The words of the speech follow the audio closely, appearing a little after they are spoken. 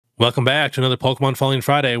Welcome back to another Pokemon Falling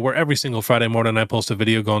Friday, where every single Friday morning I post a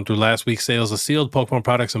video going through last week's sales of sealed Pokemon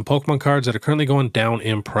products and Pokemon cards that are currently going down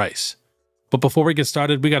in price. But before we get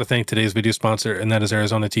started, we got to thank today's video sponsor, and that is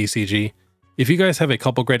Arizona TCG. If you guys have a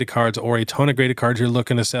couple graded cards or a ton of graded cards you're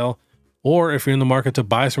looking to sell, or if you're in the market to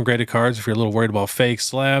buy some graded cards, if you're a little worried about fake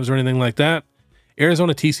slabs or anything like that,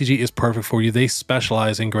 Arizona TCG is perfect for you. They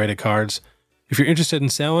specialize in graded cards. If you're interested in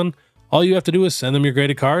selling, all you have to do is send them your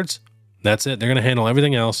graded cards. That's it. They're going to handle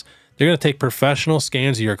everything else. They're going to take professional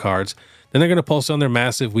scans of your cards. Then they're going to post on their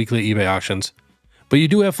massive weekly eBay auctions. But you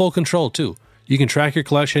do have full control too. You can track your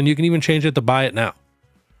collection. You can even change it to buy it now.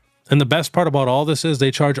 And the best part about all this is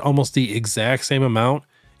they charge almost the exact same amount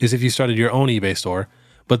as if you started your own eBay store.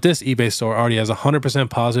 But this eBay store already has 100%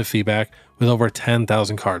 positive feedback with over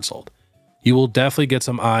 10,000 cards sold. You will definitely get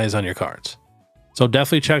some eyes on your cards. So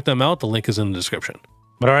definitely check them out. The link is in the description.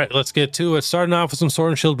 But all right, let's get to it. Starting off with some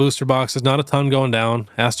Sword and Shield booster boxes. Not a ton going down.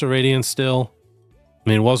 Astro Radiant still. I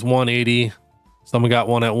mean, it was 180. Someone got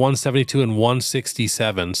one at 172 and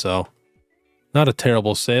 167. So not a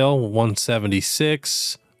terrible sale.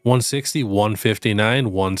 176, 160,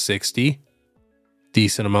 159, 160.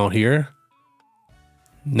 Decent amount here.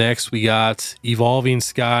 Next, we got Evolving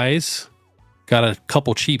Skies. Got a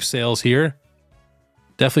couple cheap sales here.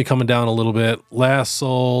 Definitely coming down a little bit. Last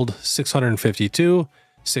sold 652,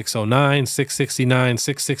 609, 669,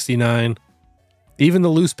 669. Even the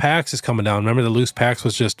loose packs is coming down. Remember, the loose packs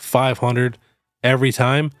was just 500 every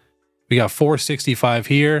time. We got 465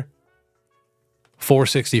 here.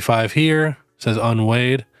 465 here. Says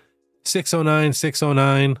unweighed. 609,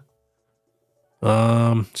 609.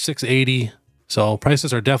 680. So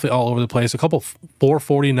prices are definitely all over the place. A couple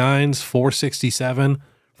 449s, 467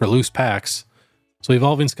 for loose packs. So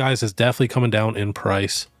Evolving Skies is definitely coming down in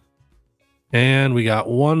price. And we got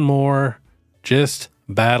one more, just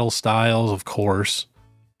Battle Styles, of course.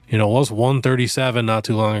 You know, it was 137 not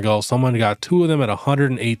too long ago. Someone got two of them at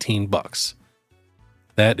 118 bucks.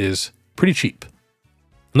 That is pretty cheap.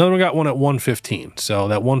 Another one got one at 115. So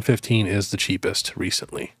that 115 is the cheapest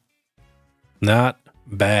recently. Not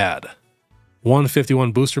bad.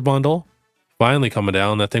 151 booster bundle, finally coming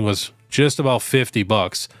down. That thing was just about 50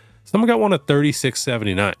 bucks. Someone got one at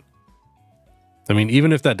 36.79. I mean,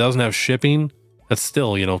 even if that doesn't have shipping, that's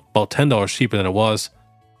still, you know, about $10 cheaper than it was.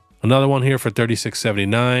 Another one here for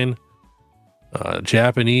 36.79.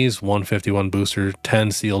 Japanese 151 booster,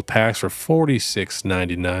 10 sealed packs for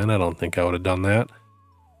 46.99. I don't think I would have done that.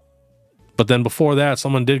 But then before that,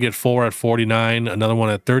 someone did get four at 49, another one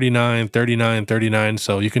at 39, 39, 39.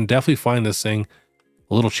 So you can definitely find this thing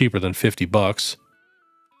a little cheaper than 50 bucks.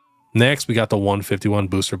 Next, we got the 151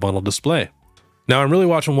 booster bundle display. Now, I'm really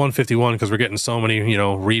watching 151 because we're getting so many, you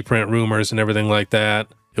know, reprint rumors and everything like that.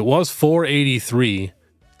 It was 483,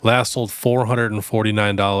 last sold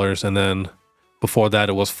 $449, and then before that,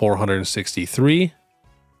 it was 463,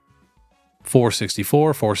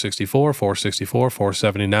 464, 464, 464,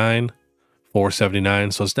 479.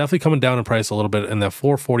 479. So it's definitely coming down in price a little bit, and that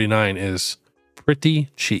 449 is pretty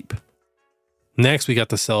cheap. Next, we got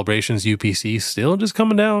the Celebrations UPC, still just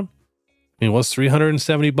coming down. I mean, it was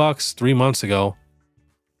 370 bucks 3 months ago.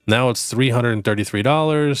 Now it's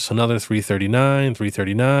 $333, another 339,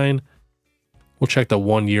 339. We'll check the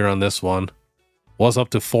 1 year on this one. Was up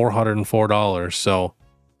to $404. So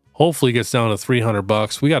hopefully it gets down to 300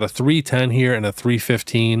 bucks. We got a 310 here and a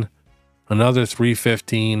 315, another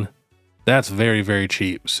 315. That's very, very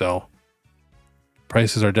cheap. So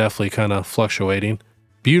prices are definitely kind of fluctuating.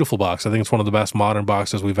 Beautiful box. I think it's one of the best modern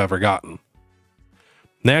boxes we've ever gotten.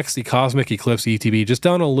 Next, the Cosmic Eclipse ETB, just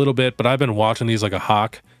down a little bit, but I've been watching these like a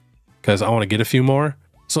hawk because I want to get a few more.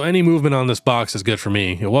 So any movement on this box is good for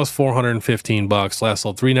me. It was 415 bucks. Last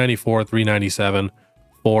sold 394, 397,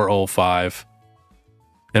 405.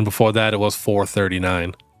 And before that, it was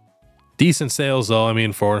 439. Decent sales though, I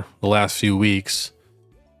mean, for the last few weeks.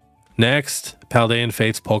 Next, Paldean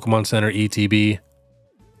Fates Pokemon Center ETB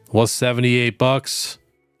was 78 bucks.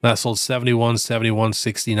 That sold 71, 71,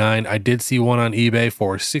 69. I did see one on eBay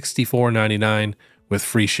for 64.99 with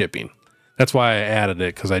free shipping. That's why I added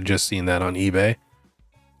it, because I just seen that on eBay.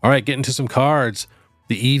 All right, getting to some cards.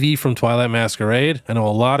 The Eevee from Twilight Masquerade. I know a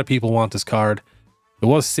lot of people want this card. It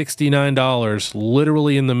was $69,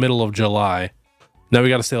 literally in the middle of July. Now we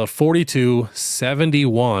got a sale at 42,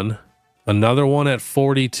 71. Another one at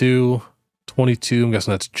 42, 22. I'm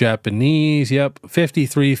guessing that's Japanese. Yep.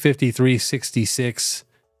 53, 53, 66,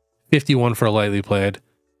 51 for a lightly played.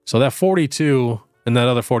 So that 42 and that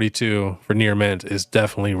other 42 for near mint is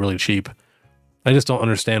definitely really cheap. I just don't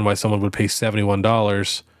understand why someone would pay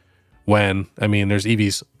 $71 when, I mean, there's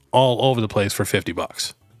EVs all over the place for 50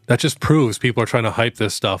 bucks. That just proves people are trying to hype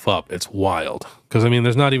this stuff up. It's wild. Because, I mean,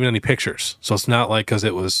 there's not even any pictures. So it's not like because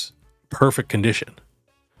it was perfect condition.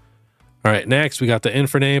 All right, next we got the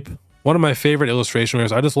Infernape. One of my favorite illustration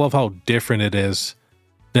rares. I just love how different it is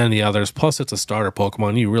than the others. Plus, it's a starter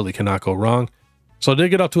Pokemon. You really cannot go wrong. So I did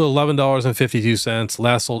get up to $11.52.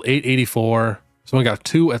 Last sold $8.84. Someone got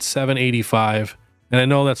 2 at $7.85. And I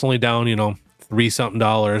know that's only down, you know, $3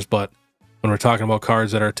 something, but when we're talking about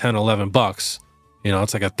cards that are 10, 11 bucks, you know,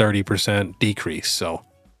 it's like a 30% decrease. So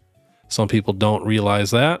some people don't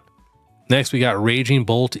realize that. Next, we got Raging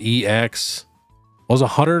Bolt EX. It was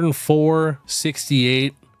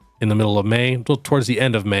 $104.68 in the middle of May, towards the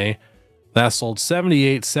end of May. Last sold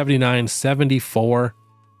 $78, $79, $74.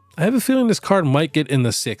 I have a feeling this card might get in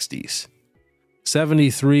the 60s.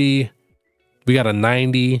 73. We got a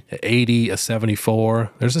 90, a 80, a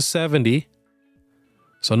 74. There's a 70.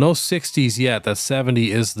 So no 60s yet. That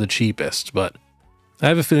 70 is the cheapest, but I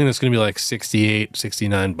have a feeling it's going to be like 68,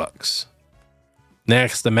 69 bucks.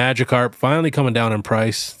 Next, the Magikarp finally coming down in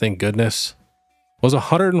price. Thank goodness. Was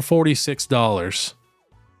 $146.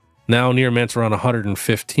 Now near mint's around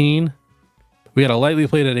 115. We got a lightly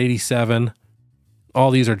played at 87. All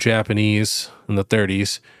these are Japanese in the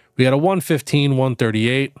 30s. We got a 115,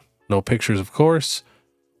 138. No pictures, of course.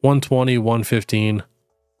 120, 115.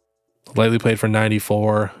 Lightly played for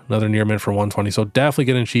 94. Another near mint for 120. So definitely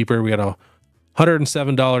getting cheaper. We got a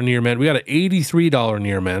 $107 near mint. We got an $83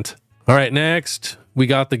 near mint. All right, next we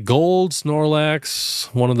got the gold Snorlax.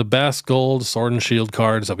 One of the best gold Sword and Shield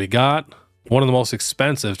cards that we got. One of the most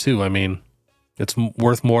expensive too. I mean, it's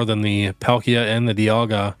worth more than the Palkia and the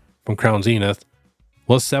Dialga from Crown Zenith.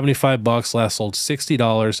 Was 75 bucks, last sold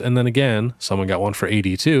 $60, and then again, someone got one for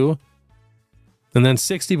 82. And then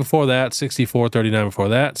 60 before that, 64, 39 before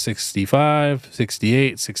that, 65,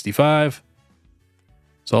 68, 65.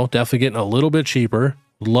 So definitely getting a little bit cheaper.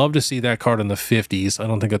 Would love to see that card in the 50s. I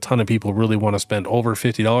don't think a ton of people really want to spend over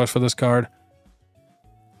 $50 for this card.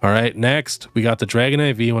 All right, next we got the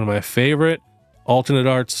Dragonite V, one of my favorite alternate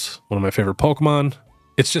arts, one of my favorite Pokemon.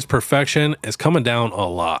 It's just perfection. It's coming down a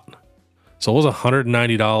lot. So it was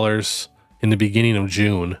 $190 in the beginning of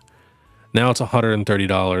June. Now it's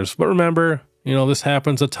 $130. But remember, you know, this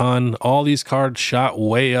happens a ton. All these cards shot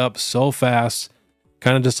way up so fast.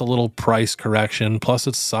 Kind of just a little price correction. Plus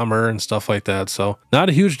it's summer and stuff like that. So not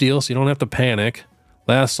a huge deal, so you don't have to panic.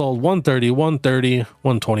 Last sold 130, 130,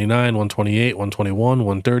 129, 128, 121,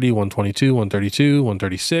 130, 122, 132,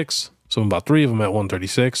 136. So about 3 of them at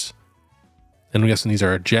 136. And I'm guessing these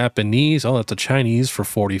are Japanese. Oh, that's a Chinese for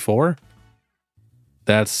 44.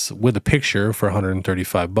 That's with a picture for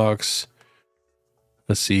 135 bucks.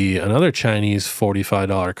 Let's see, another Chinese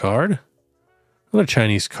 $45 card. Another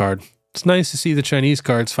Chinese card. It's nice to see the Chinese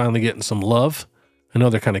cards finally getting some love. I know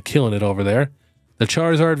they're kind of killing it over there. The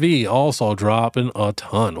Charizard V also dropping a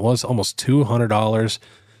ton. It was almost $200.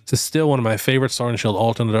 This is still one of my favorite Sword and Shield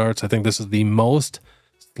alternate arts. I think this is the most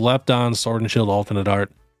slept on Sword and Shield alternate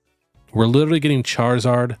art. We're literally getting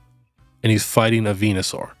Charizard and he's fighting a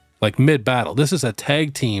Venusaur. Like mid-battle. This is a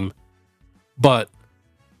tag team, but,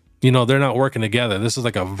 you know, they're not working together. This is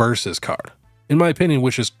like a versus card, in my opinion,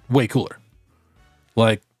 which is way cooler.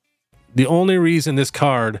 Like, the only reason this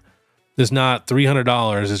card is not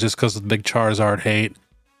 $300 is just because of the big Charizard hate.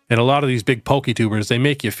 And a lot of these big PokeTubers, they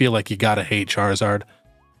make you feel like you gotta hate Charizard.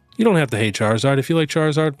 You don't have to hate Charizard. If you like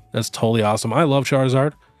Charizard, that's totally awesome. I love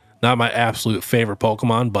Charizard. Not my absolute favorite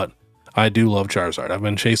Pokemon, but I do love Charizard. I've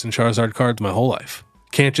been chasing Charizard cards my whole life.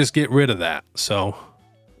 Can't just get rid of that. So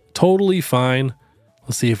totally fine.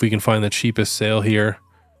 Let's see if we can find the cheapest sale here.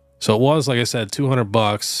 So it was, like I said, 200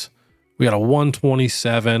 bucks. We got a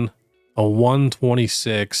 127, a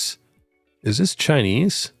 126. Is this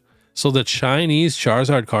Chinese? So the Chinese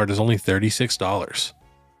Charizard card is only $36.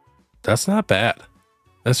 That's not bad.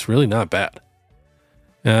 That's really not bad.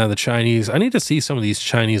 The Chinese, I need to see some of these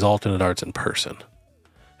Chinese alternate arts in person.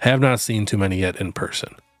 Have not seen too many yet in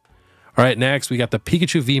person. All right, next we got the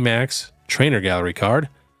Pikachu VMAX Trainer Gallery card. It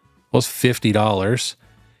was $50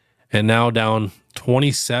 and now down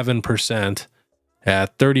 27%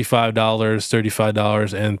 at $35,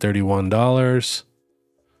 $35, and $31.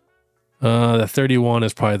 The 31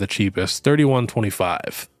 is probably the cheapest,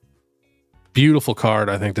 $31.25. Beautiful card.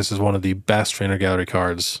 I think this is one of the best Trainer Gallery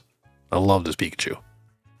cards. I love this Pikachu.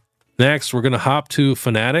 Next, we're going to hop to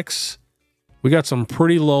Fanatics. We got some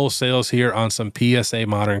pretty low sales here on some PSA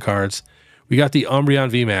Modern cards. We got the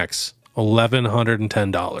Umbreon VMAX,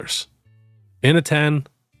 $1,110. In a 10,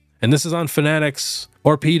 and this is on Fanatics,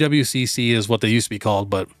 or PWCC is what they used to be called,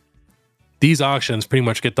 but these auctions pretty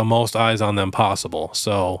much get the most eyes on them possible,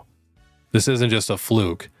 so this isn't just a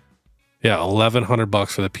fluke. Yeah,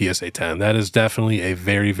 $1,100 for the PSA 10. That is definitely a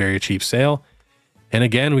very, very cheap sale. And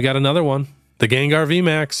again, we got another one. The Gengar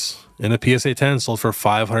VMAX in a PSA 10 sold for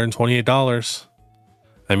 $528.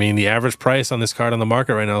 I mean, the average price on this card on the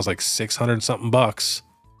market right now is like 600 something bucks.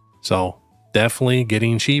 So definitely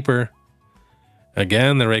getting cheaper.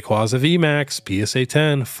 Again, the Rayquaza VMAX PSA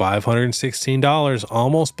 10, $516,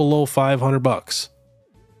 almost below 500 bucks.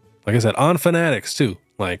 Like I said, on Fanatics too.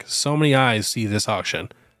 Like, so many eyes see this auction.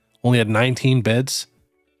 Only had 19 bids.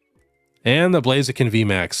 And the Blaziken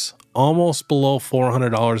VMAX, almost below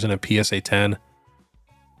 $400 in a PSA 10.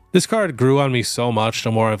 This card grew on me so much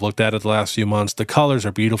the more I've looked at it the last few months. The colors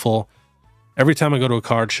are beautiful. Every time I go to a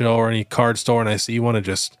card show or any card store and I see one, it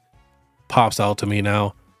just pops out to me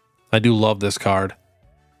now. I do love this card.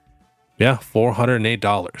 Yeah,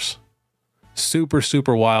 $408. Super,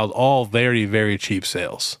 super wild. All very, very cheap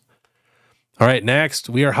sales. All right, next,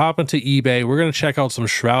 we are hopping to eBay. We're going to check out some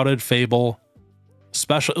Shrouded Fable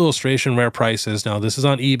special illustration rare prices. Now, this is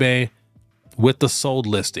on eBay with the sold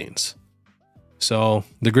listings. So,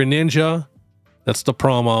 the Greninja, that's the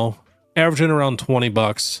promo, averaging around 20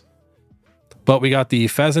 bucks. But we got the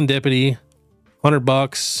Fezandipity, 100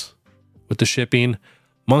 bucks with the shipping.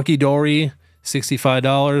 Monkey Dory,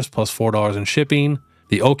 $65 plus $4 in shipping.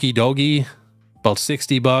 The Okidogi, about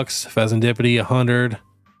 60 bucks. Fezandipity, 100.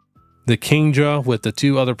 The Kingdra with the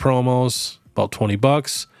two other promos, about 20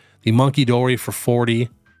 bucks. The Monkey Dory for 40.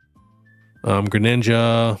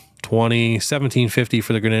 Greninja, 20. $17.50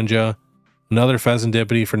 for the Greninja. Another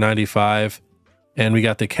Fezandipity for 95. And we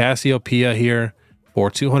got the Cassiopeia here for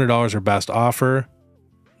 $200 or best offer.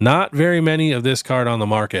 Not very many of this card on the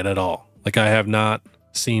market at all. Like, I have not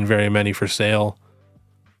seen very many for sale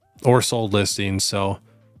or sold listings. So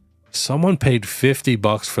someone paid 50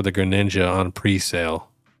 bucks for the Greninja on pre-sale.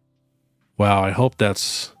 Wow, I hope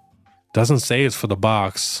that's doesn't say it's for the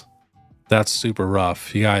box. That's super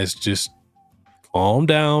rough. You guys just calm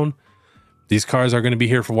down. These cards are going to be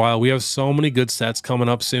here for a while. We have so many good sets coming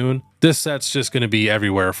up soon. This set's just going to be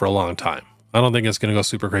everywhere for a long time. I don't think it's going to go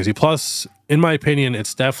super crazy. Plus, in my opinion,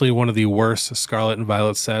 it's definitely one of the worst Scarlet and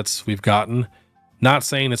Violet sets we've gotten. Not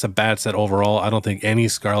saying it's a bad set overall. I don't think any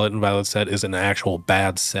Scarlet and Violet set is an actual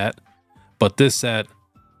bad set. But this set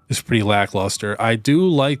is pretty lackluster. I do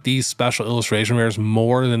like these special illustration rares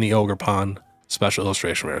more than the Ogerpon special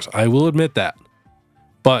illustration rares. I will admit that.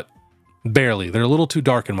 But barely. They're a little too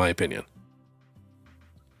dark in my opinion.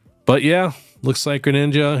 But yeah, looks like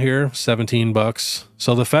Greninja here, 17 bucks.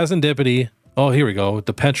 So the Fezandipity, oh, here we go.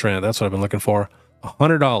 The Petrant, that's what I've been looking for.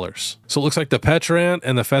 $100. So it looks like the Petrant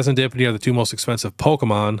and the Fezandipity are the two most expensive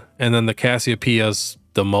Pokemon. And then the Cassiopeia is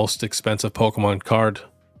the most expensive Pokemon card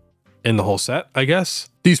in the whole set, I guess.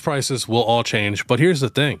 These prices will all change, but here's the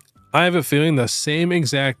thing. I have a feeling the same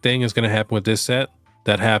exact thing is going to happen with this set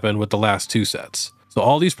that happened with the last two sets. So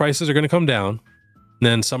all these prices are going to come down.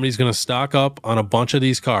 Then somebody's going to stock up on a bunch of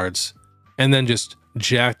these cards and then just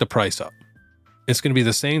jack the price up. It's going to be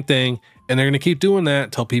the same thing, and they're going to keep doing that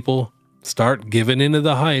until people start giving into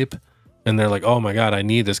the hype, and they're like, oh my god, I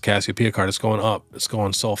need this Cassiopeia card. It's going up. It's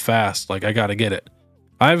going so fast. Like, I got to get it.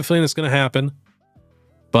 I have a feeling it's going to happen,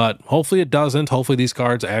 but hopefully it doesn't. Hopefully these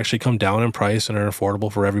cards actually come down in price and are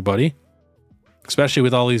affordable for everybody. Especially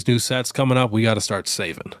with all these new sets coming up, we got to start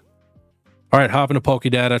saving. All right, hopping to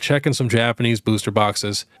Pokédata, checking some Japanese booster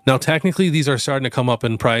boxes. Now, technically, these are starting to come up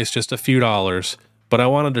in price, just a few dollars. But I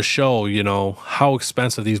wanted to show, you know, how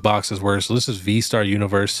expensive these boxes were. So this is V-Star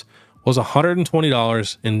Universe. Was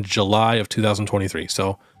 $120 in July of 2023.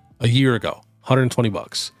 So a year ago, 120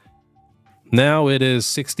 bucks. Now it is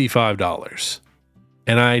 $65.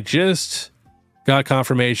 And I just got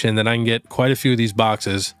confirmation that I can get quite a few of these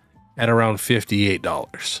boxes at around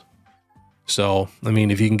 $58. So, I mean,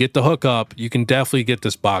 if you can get the hookup, you can definitely get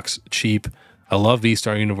this box cheap. I love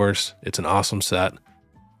V-Star Universe. It's an awesome set.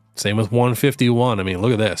 Same with 151. I mean,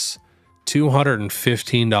 look at this.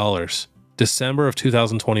 $215. December of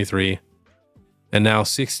 2023. And now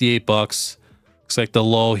 68 bucks. Looks like the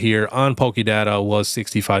low here on Pokédata was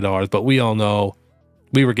 $65, but we all know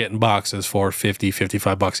we were getting boxes for 50,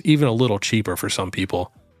 55 bucks, even a little cheaper for some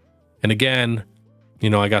people. And again, you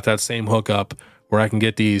know, I got that same hookup where I can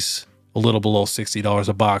get these a little below $60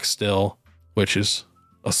 a box still, which is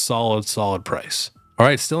a solid price. All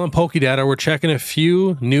right, still in Pokédata, we're checking a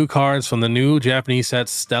few new cards from the new Japanese set,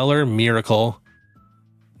 Stellar Miracle.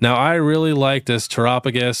 Now, I really like this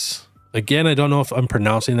Terrapagus. Again, I don't know if I'm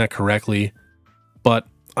pronouncing that correctly, but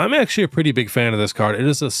I'm actually a pretty big fan of this card. It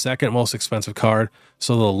is the second most expensive card,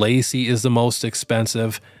 so the Lacey is the most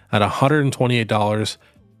expensive at $128.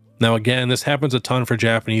 Now, again, this happens a ton for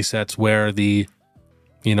Japanese sets where the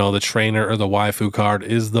you know, the trainer or the waifu card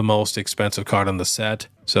is the most expensive card in the set.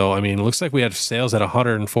 So, I mean, it looks like we had sales at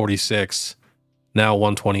 146, now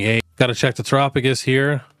 128. Got to check the Tropigus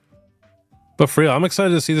here. But for real, I'm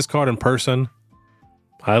excited to see this card in person.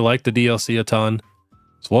 I like the DLC a ton.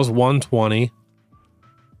 This was 120.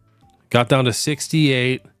 Got down to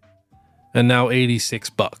 68 and now 86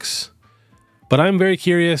 bucks. But I'm very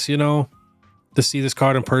curious, you know, to see this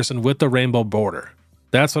card in person with the rainbow border.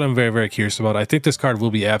 That's what I'm very, very curious about. I think this card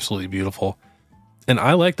will be absolutely beautiful. And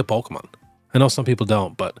I like the Pokemon. I know some people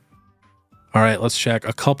don't, but... All right, let's check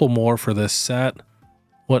a couple more for this set.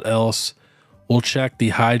 What else? We'll check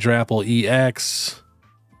the Hydrapple EX.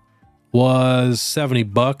 Was 70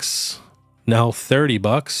 bucks. Now 30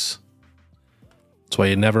 bucks. That's why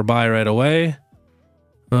you never buy right away.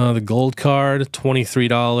 The gold card,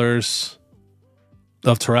 $23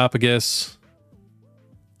 of Tropigus.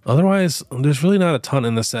 Otherwise, there's really not a ton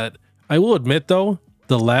in the set. I will admit, though,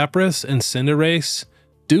 the Lapras and Cinderace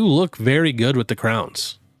do look very good with the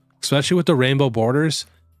crowns, especially with the rainbow borders.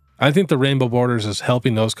 I think the rainbow borders is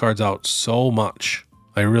helping those cards out so much.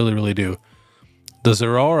 I really, really do. The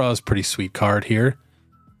Zeraora is a pretty sweet card here.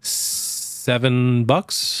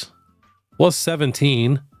 $7? Was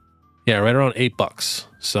 17. Yeah, right around $8.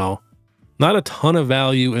 So not a ton of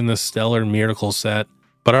value in the Stellar Miracle set.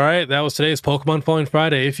 But all right, that was today's Pokemon Falling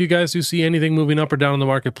Friday. If you guys do see anything moving up or down in the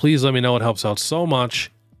market, please let me know. It helps out so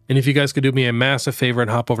much. And if you guys could do me a massive favor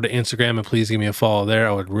and hop over to Instagram and please give me a follow there,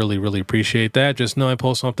 I would really, really appreciate that. Just know I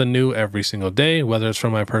post something new every single day, whether it's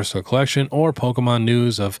from my personal collection or Pokemon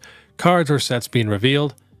news of cards or sets being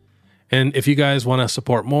revealed. And if you guys want to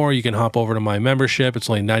support more, you can hop over to my membership. It's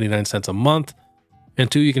only 99 cents a month.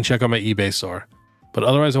 And 2, you can check out my eBay store. But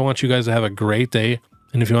otherwise, I want you guys to have a great day.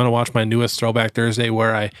 And if you want to watch my newest Throwback Thursday,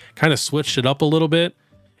 where I kind of switched it up a little bit,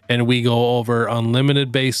 and we go over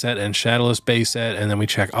unlimited base set and shadowless base set, and then we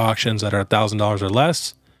check auctions that are $1,000 or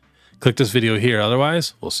less, click this video here.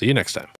 Otherwise, we'll see you next time.